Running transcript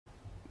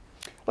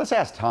Let's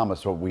ask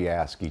Thomas what we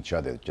asked each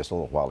other just a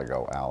little while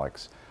ago,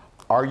 Alex.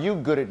 Are you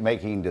good at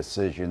making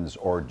decisions,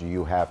 or do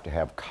you have to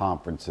have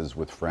conferences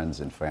with friends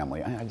and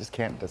family? I just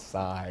can't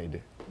decide.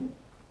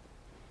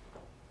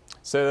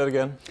 Say that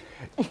again.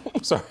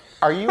 Sorry.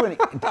 Are you,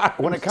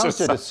 when it comes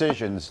to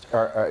decisions,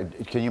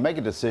 can you make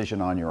a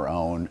decision on your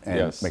own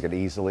and make it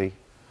easily?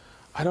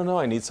 I don't know.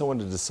 I need someone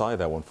to decide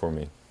that one for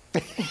me.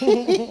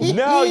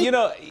 No,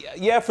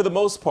 yeah, for the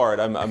most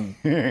part,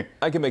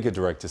 I can make a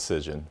direct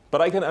decision.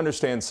 But I can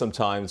understand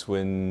sometimes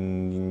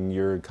when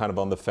you're kind of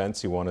on the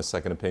fence, you want a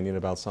second opinion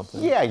about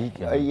something. Yeah,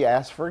 you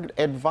ask for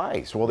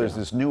advice. Well, there's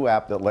this new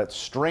app that lets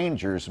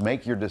strangers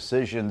make your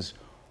decisions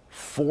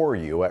for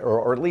you,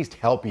 or at least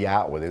help you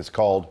out with it. It's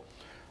called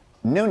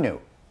Nunu.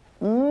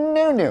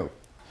 Nunu.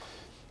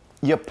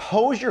 You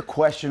pose your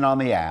question on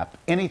the app,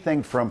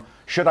 anything from,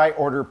 should I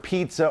order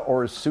pizza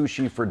or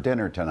sushi for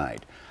dinner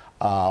tonight?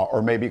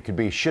 Or maybe it could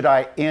be, should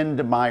I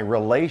end my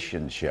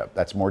relationship?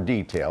 That's more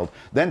detailed.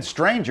 Then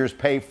strangers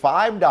pay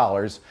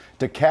 $5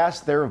 to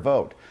cast their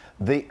vote.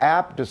 The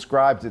app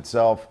describes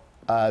itself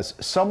as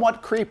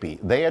somewhat creepy,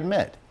 they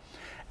admit,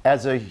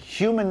 as a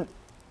human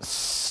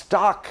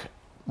stock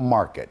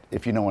market,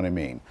 if you know what I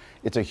mean.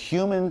 It's a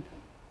human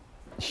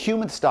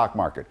stock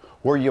market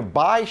where you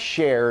buy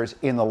shares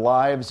in the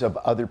lives of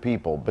other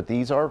people, but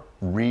these are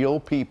real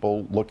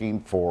people looking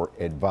for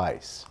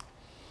advice.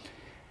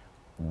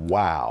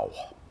 Wow.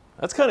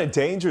 That's kind of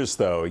dangerous,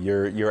 though.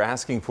 You're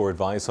asking for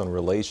advice on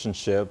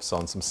relationships,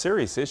 on some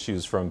serious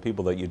issues from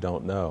people that you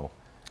don't know.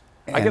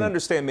 And I can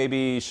understand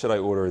maybe, should I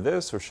order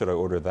this or should I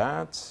order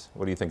that?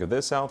 What do you think of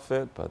this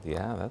outfit? But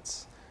yeah,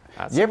 that's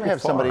you ever have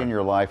somebody in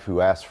your life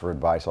who asks for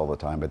advice all the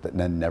time, but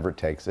then never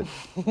takes it?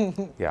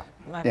 Yeah.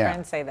 My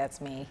friends say that's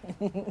me.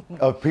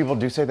 Oh, people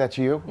do say that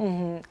to you?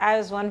 Mm-hmm. I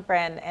was one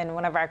friend, and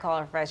whenever I call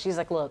her friend, she's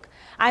like, look,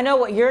 I know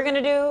what you're going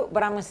to do,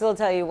 but I'm going to still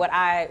tell you what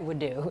I would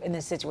do in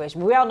this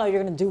situation. But we all know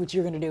you're going to do what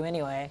you're going to do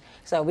anyway,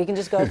 so we can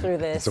just go through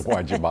this. So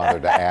why'd you bother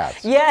to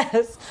ask?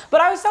 Yes.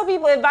 But I always tell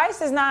people advice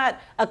is not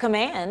a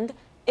command.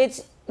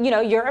 It's,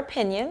 your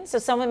opinion, so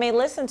someone may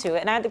listen to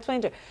it, and I had to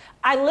explain to her.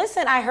 I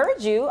listened, I heard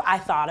you, I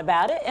thought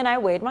about it, and I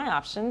weighed my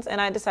options,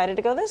 and I decided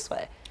to go this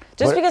way.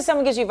 Just because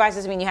someone gives you advice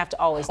doesn't mean you have to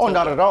always take it. Oh,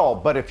 not at all.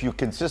 But if you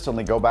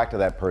consistently go back to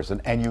that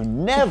person and you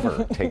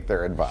never take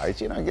their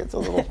advice, it gets a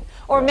little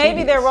Or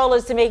maybe their role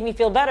is to make me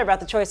feel better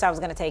about the choice I was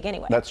going to take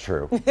anyway. That's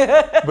true.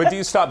 But do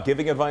you stop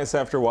giving advice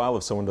after a while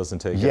if someone doesn't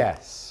take it?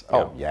 Yes.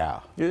 Oh,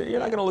 yeah. You're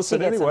not going to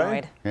listen anyway.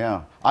 Annoyed.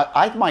 Yeah.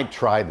 I might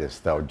try this,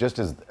 though, just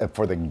as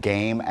for the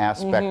game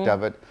aspect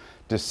of it,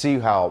 to see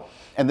how,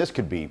 and this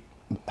could be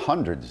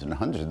hundreds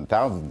and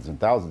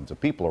thousands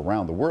of people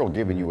around the world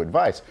giving you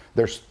advice.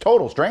 They're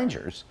total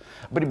strangers,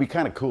 but it'd be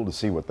kind of cool to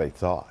see what they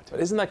thought.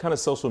 But isn't that kind of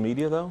social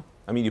media, though?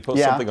 I mean, you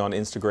post something on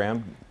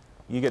Instagram,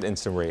 you get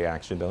instant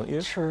reaction, don't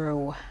you?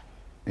 True.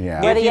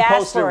 Yeah. Whether If you you ask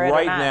post it for it or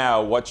right not.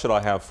 now, what should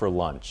I have for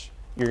lunch?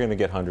 You're going to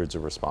get hundreds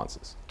of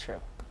responses. True.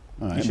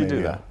 All right, You should do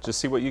maybe that. Just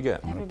see what you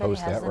get. I'm going to Everybody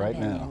post has that an right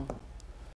opinion. now.